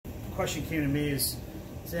question came to me is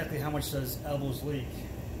exactly how much does elbows leak?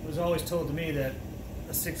 It was always told to me that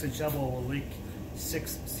a 6-inch elbow will leak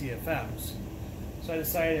 6 CFMs. So I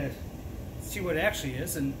decided to see what it actually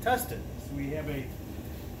is and test it. So we have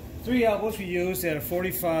 3 elbows we used at a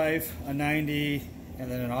 45, a 90,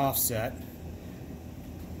 and then an offset.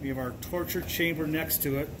 We have our torture chamber next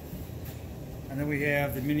to it. And then we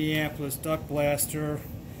have the Minneapolis duct blaster.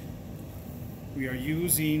 We are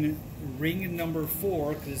using ring number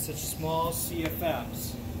 4 because it's such small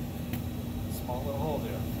CFMs. Small little hole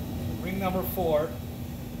there. Ring number 4.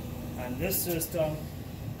 On this system,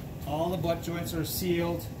 all the butt joints are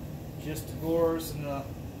sealed. Just the gores and the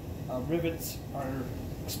rivets are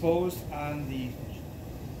exposed on the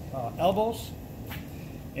elbows.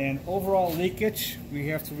 And overall leakage, we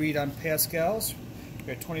have to read on pascals.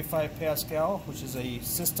 We have 25 Pascal, which is a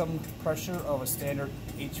system pressure of a standard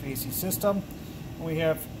HVAC system. And we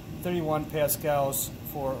have 31 Pascals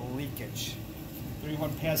for leakage.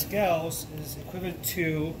 31 Pascals is equivalent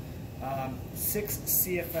to 6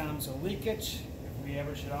 CFMs of leakage. If we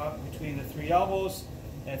average it out between the 3 elbows,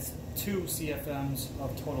 that's 2 CFMs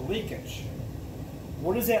of total leakage.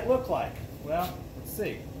 What does that look like? Well, let's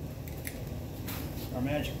see. Our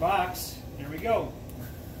magic box, here we go.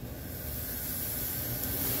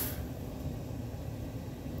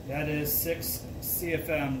 That is 6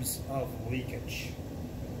 CFMs of leakage.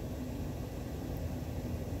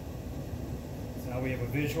 So now we have a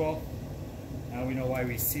visual. Now we know why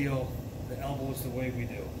we seal the elbows the way we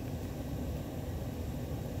do.